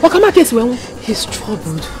 Wakama case well. He's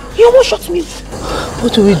troubled. He almost shot me.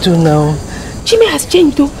 What do we do now? Jimmy has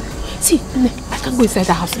changed though. See, I can't go inside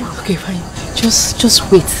the house now. Okay, fine. Just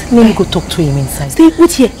wait. Let me go talk to him inside. Stay,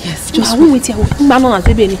 wait here. Yes, just wait here. Okay.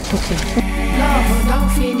 Love don't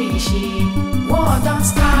finish, war don't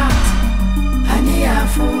start.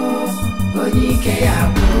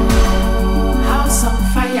 House on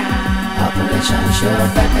fire. Operation Show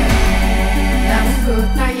Pepe.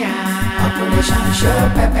 Operation Show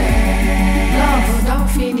Pepe. Love don't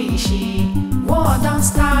finish, war don't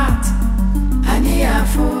start.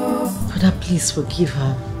 Brother, please forgive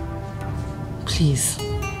her. Please,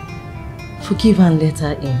 forgive her and let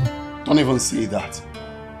her in. Don't even say that.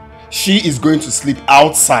 She is going to sleep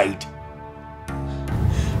outside.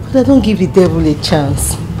 But I don't give the devil a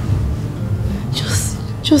chance.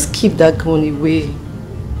 Just keep that gun away.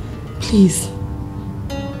 Please.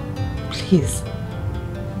 Please.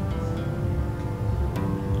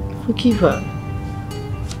 Forgive her.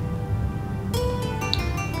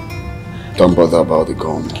 Don't bother about the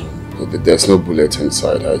gun. There's no bullet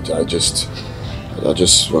inside. I just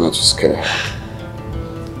wanted to scare her.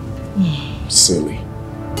 Silly.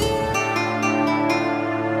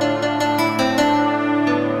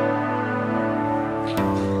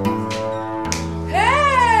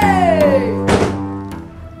 Hey!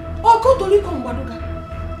 Oh, go to come, Baduga.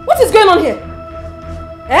 What is going on here?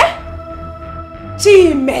 Eh?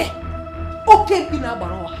 Chime. Okay,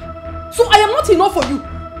 so I am not enough for you.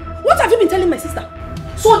 What have you been telling my sister?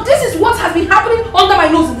 So this is what has been happening under my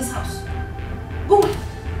nose in this house. Go away.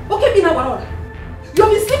 Okay, Bina Barola.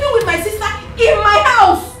 You've been sleeping with my sister in my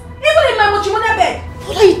house. Even in my mochimona bed.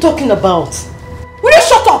 What are you talking about? Will you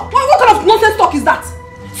shut up? What kind of nonsense talk is that?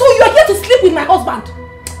 So you are here to sleep with my husband.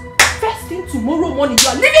 First thing tomorrow morning, you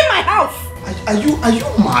are leaving my house. Are you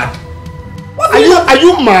mad? What are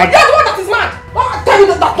you mad? You're the one that is mad. Don't tell me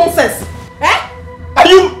that nonsense. Eh? Are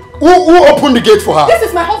you... Who opened the gate for her? This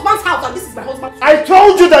is my husband's house and this is my husband's house. I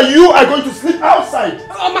told you that you are going to sleep outside.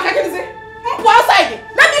 Go outside.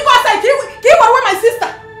 Let me go outside. Give away my sister.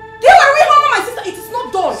 Give away home my sister. It is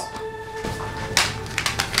not done.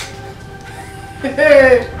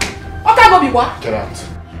 Okay, go be what? Get out.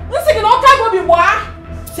 Listen, okay, go be what?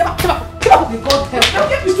 Come on, God help. I'll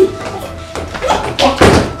get you too.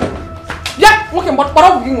 Yeah, okay, but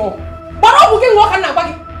I'm looking more. But I'm looking more than I.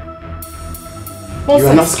 You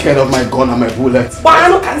are not scared of my gun and my bullets. But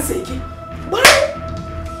I can't say it. Kill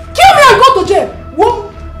me and go to jail. Whoa.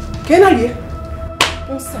 Can I hear?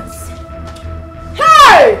 Nonsense.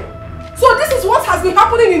 Hey! So this is what has been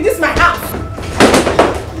happening in this my house.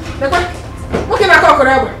 What can I call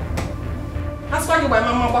forever? That's why you by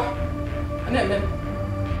my mama.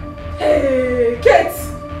 Hey, Kate.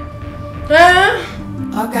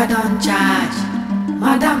 Oga don't charge.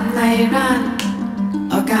 Madam Nairan.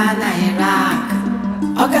 Oga Nairak.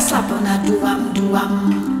 Oga slap on a duam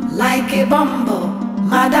like a bumble.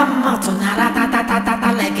 Madam Matuna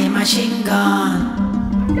ratatatata like a machine gun.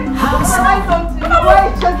 House Why are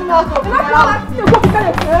you chasing out of my house?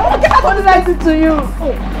 What did I do to you?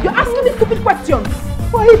 Oh, you're asking me stupid questions.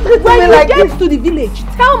 Why are you treating me like this? When you get to the village,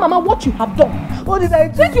 tell Mama what you have done. What did I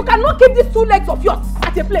do? Since you cannot keep these 2 legs of yours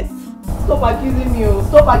at a place. Stop accusing me, oh.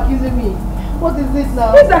 Stop accusing me. What is this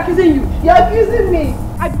now? Who's accusing you? You're accusing me.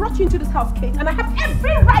 I brought you into this house, Kate, and I have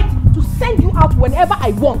every right to send you out whenever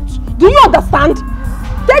I want. Do you understand?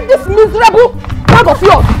 Take this miserable bag of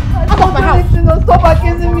yours out of my house. No, stop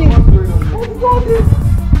accusing me. What is all this?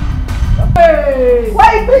 Hey! Why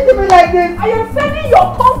are you treating me like this? I am sending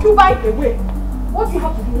your concubine away. What do you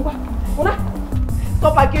have to do?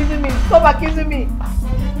 Stop accusing me. Stop accusing me.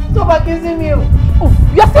 Stop accusing me. Oh,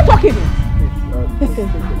 you are still talking.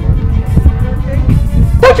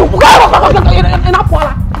 Thank you.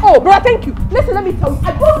 Oh, brother, thank you. Listen, let me tell you.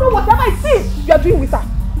 I don't know whatever I see you are doing with her.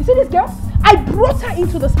 You see this girl? I brought her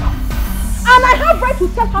into this house. And I have right to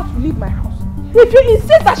tell her to leave my house. If you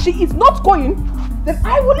insist that she is not going, then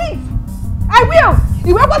I will leave. I will.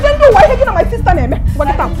 You wasn't know why taking on my sister name.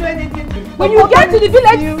 When you get to the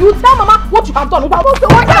village, you tell Mama what you have done. What did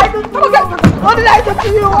I do to you? What did I do to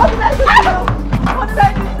you? What did I do to you? What did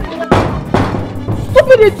I do to you?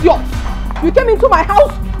 Stupid idiot! You came into my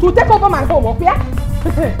house to take over my home, okay?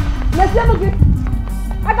 Let's get again.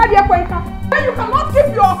 I got your point. When you cannot keep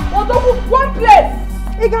your odogu one place.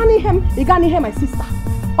 Igani him, my sister.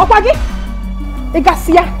 Opagi?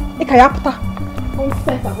 Igasia, Ikayapta.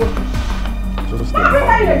 Nonsense about this. Just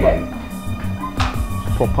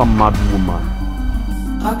proper mad woman.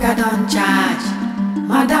 Oga don't charge.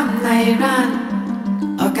 Madam Nairan.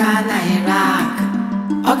 Oga Nairak.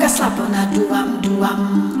 Oga slap on a duam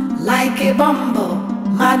like a bumble.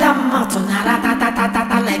 Madam Matuna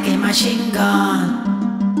ratatatata like a machine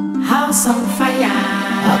gun. House on fire.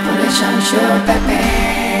 Operation Show Pepe.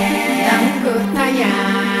 Dango Taya.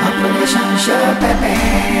 Operation Show Pepe.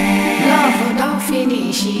 Love don't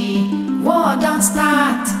finish. War don't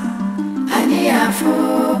start. Ani afu.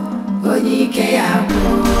 Onike afu.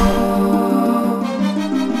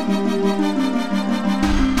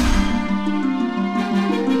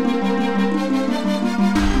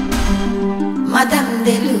 Madam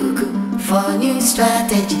they look for new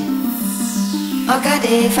strategy. Oga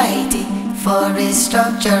they fighting for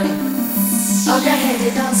restructuring. Oga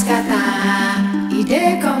head don't scatter. He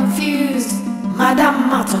they confused. Madam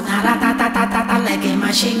Matuna ratatatata like a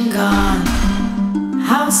machine gun.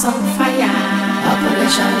 House on fire.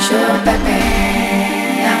 Operation Show Pepe.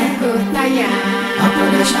 Nango Taya.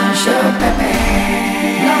 Operation Show Pepe.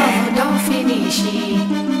 Love don't finish.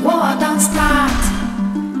 War don't start.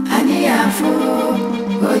 Anyafu.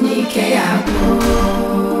 Onikeyaku.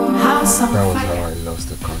 House on fire. That was how I lost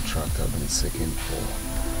the contract I've been seeking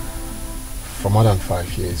for more than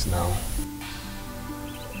 5 years now.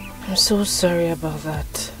 I'm so sorry about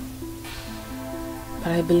that.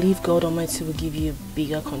 But I believe God Almighty will give you a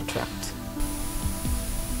bigger contract.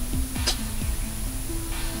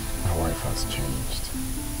 My wife has changed.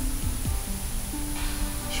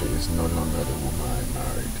 She is no longer the woman I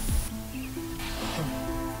married.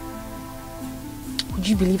 Would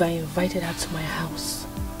you believe I invited her to my house?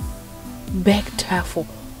 Begged her for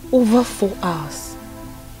over 4 hours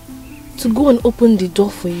to go and open the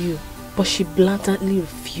door for you, but she blatantly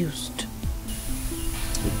refused.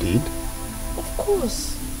 You did? Of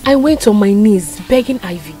course. I went on my knees begging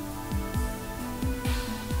Ivy.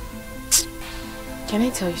 Can I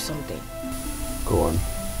tell you something? Go on.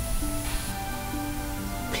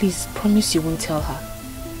 Please promise you won't tell her.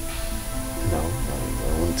 No,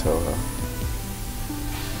 I won't tell her.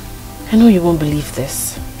 I know you won't believe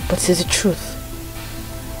this, but it's the truth.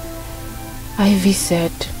 Ivy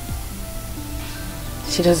said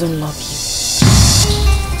she doesn't love you.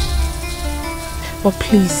 But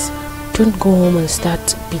please, don't go home and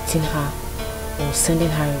start beating her or sending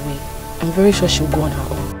her away. I'm very sure she'll go on her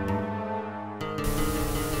own.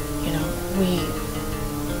 You know,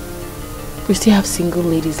 we still have single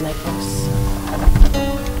ladies like us.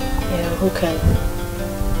 Yeah, who can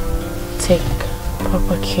take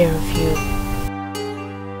proper care of you.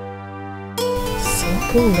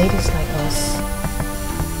 Single ladies like us.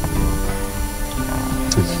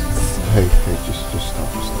 Hey, just stop.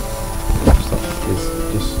 Please,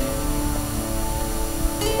 just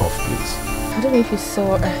off, please. I don't know if you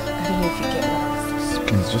saw, I don't know if you get what I was.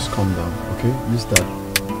 Please, just calm down, okay? Use that.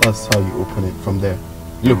 That's how you open it, from there.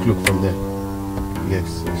 Look from there.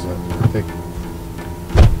 Yes, exactly. Take it.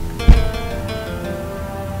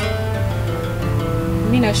 I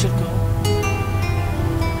mean, I should go.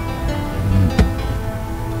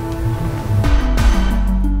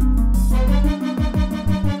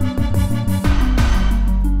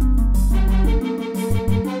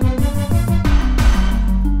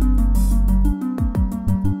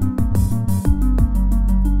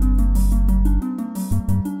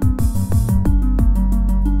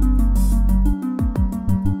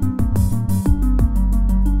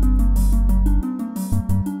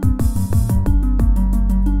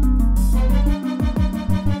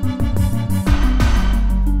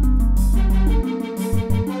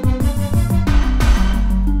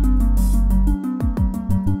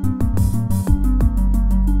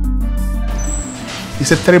 He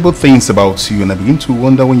said terrible things about you, and I begin to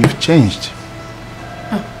wonder when you've changed.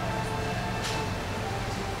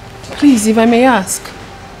 Please, if I may ask,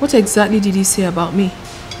 what exactly did he say about me?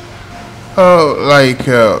 Like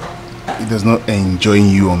he does not enjoy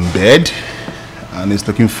you on bed, and he's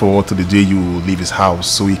looking forward to the day you leave his house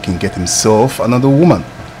so he can get himself another woman.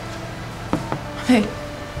 Hey,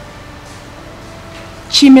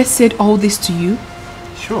 Chime said all this to you?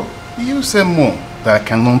 Sure. You said more that I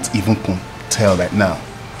cannot even tell right now.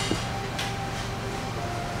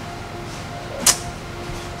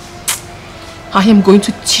 I am going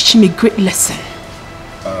to teach him a great lesson.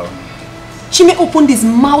 Chime opened his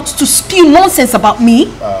mouth to spew nonsense about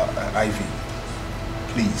me. Ivy,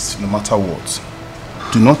 please, no matter what,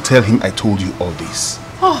 do not tell him I told you all this.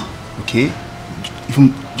 Oh. Okay?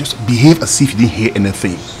 Even just behave as if you didn't hear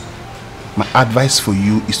anything. My advice for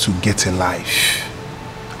you is to get a life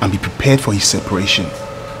and be prepared for his separation.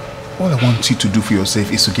 All I want you to do for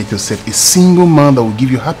yourself is to get yourself a single man that will give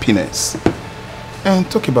you happiness. And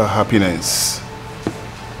talk about happiness.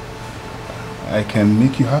 I can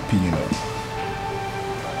make you happy, you know.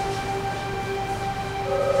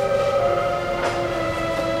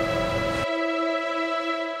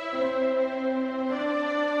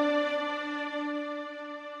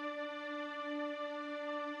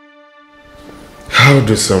 How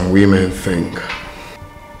do some women think?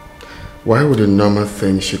 Why would a normal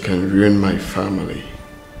think she can ruin my family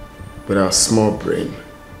with her small brain?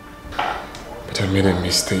 But I made a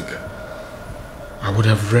mistake. I would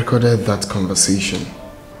have recorded that conversation.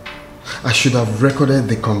 I should have recorded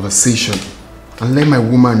the conversation and let my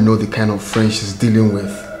woman know the kind of friend she's dealing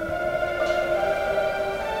with.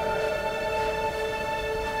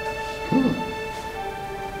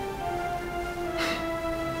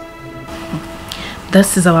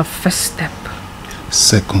 This is our first step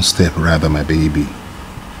Second step, rather, my baby.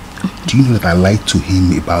 Do you know that I lied to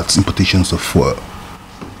him about importations of fuel?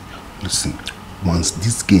 Listen, once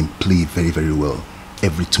this game play very, very well,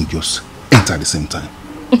 everything just enter at the same time.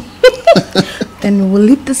 Then we will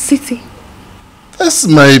leave the city. That's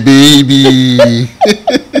my baby.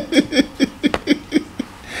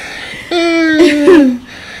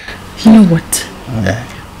 You know what?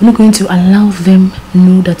 We're not going to allow them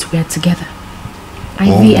know that we are together.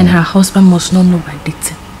 Ivy and her husband must not know by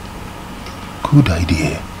dating. Good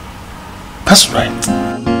idea. That's right.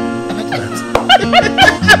 I like that.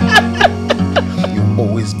 You're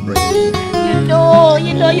always brave. You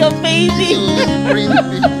know your baby.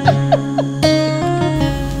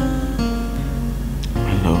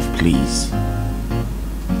 Love, please.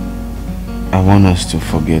 I want us to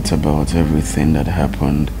forget about everything that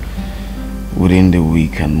happened within the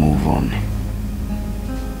week and move on.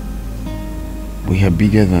 We are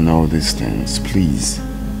bigger than all these things, please.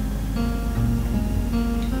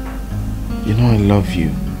 You know I love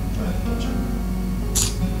you.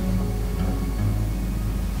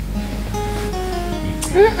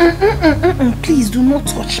 Please do not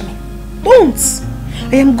touch me. Don't.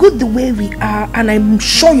 I am good the way we are, and I'm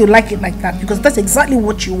sure you like it like that because that's exactly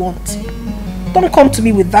what you want. Don't come to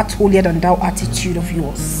me with that holier than thou attitude of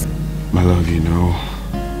yours. My love, you know,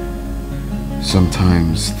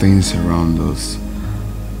 sometimes things around us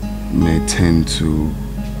may tend to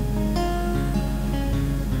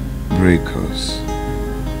break us,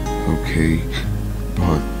 okay?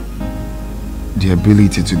 But the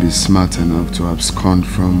ability to be smart enough to abscond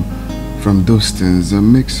from those things that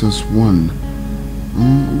makes us one.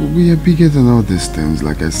 We are bigger than all these things,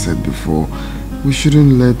 like I said before. We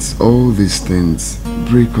shouldn't let all these things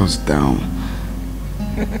break us down.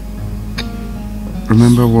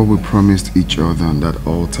 Remember what we promised each other on that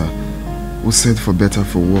altar. We said for better,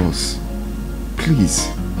 for worse. Please.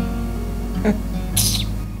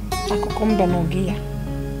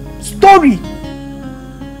 Story!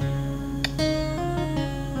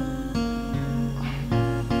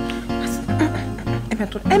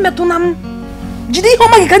 Emetunam. Jide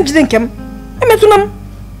homa gi kan jide nkem. Emetunam.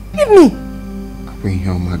 Give me. When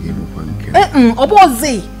your magi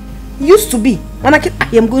Oboze used to be. When I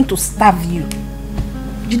am going to starve you.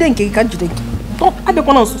 Jide nke gi kan jide nkem. Don't abe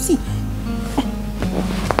kona so see.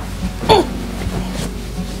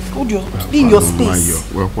 Hold your be in your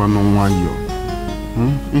space. Well, one on one yo.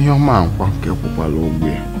 In your man, one capable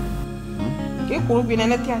ogbe.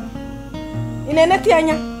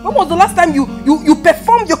 When was the last time you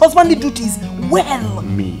performed your husbandly duties well?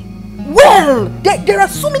 Me. Well, there are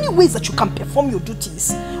so many ways that you can perform your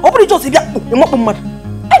duties. Nobody just say,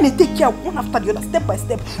 and they take care one after the other, step by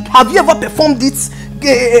step. Have you ever performed it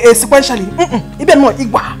sequentially? Even more,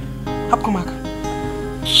 Igba. Have come back.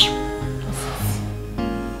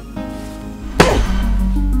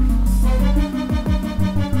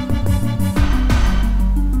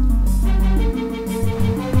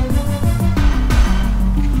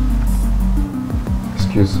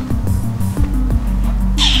 Excuse me.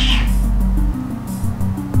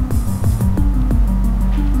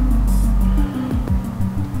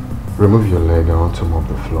 Remove your leg, I want to mop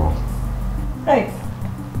the floor. Hey,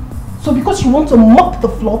 so because you want to mop the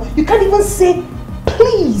floor, you can't even say,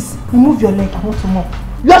 please remove your leg, I want to mop.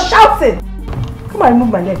 You're shouting! Come on, remove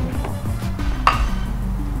my leg.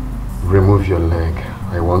 Remove your leg,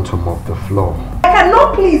 I want to mop the floor. I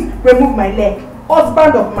cannot please remove my leg.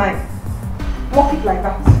 Husband of mine. Mop it like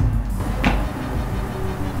that.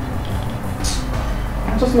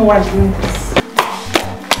 I just know why I'm doing this.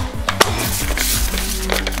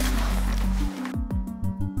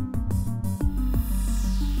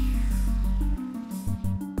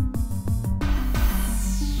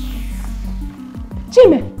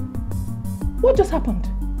 Jimmy, what just happened?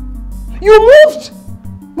 You moved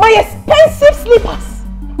my expensive slippers,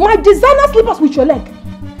 my designer slippers with your leg.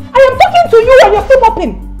 I am talking to you and you're still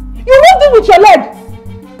mopping. You moved it with your leg.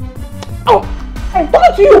 Oh, I'm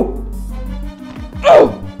talking to you.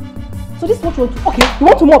 Oh. So this is what you want to, okay, you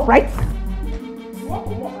want to mop, right? You want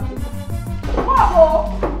to mop,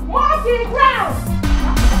 mop the ground.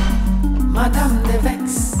 Madam the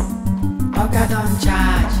Vex, Oga don't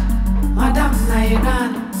charge. Madam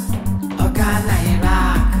Nairan, Oga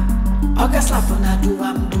Nairak, Oga Slapuna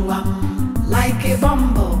duam, like a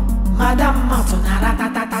bumble. Madam Matona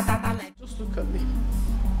ratatatata. Just look at me.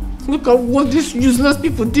 Look at what these useless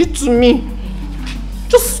people did to me.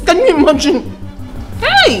 Just, can you imagine?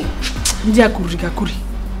 Hey! Ndiakuri.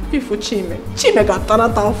 Before Chime got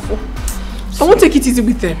tarata for. I won't take it easy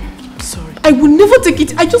with them. Sorry. I will never take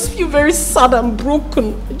it. I just feel very sad and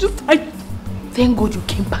broken. Thank God you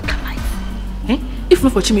came back alive. If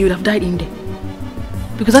not for Chime, you would have died in there.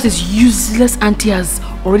 Because that is useless auntie has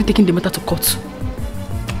already taken the matter to court.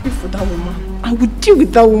 If for that woman, I would deal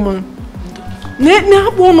with that woman.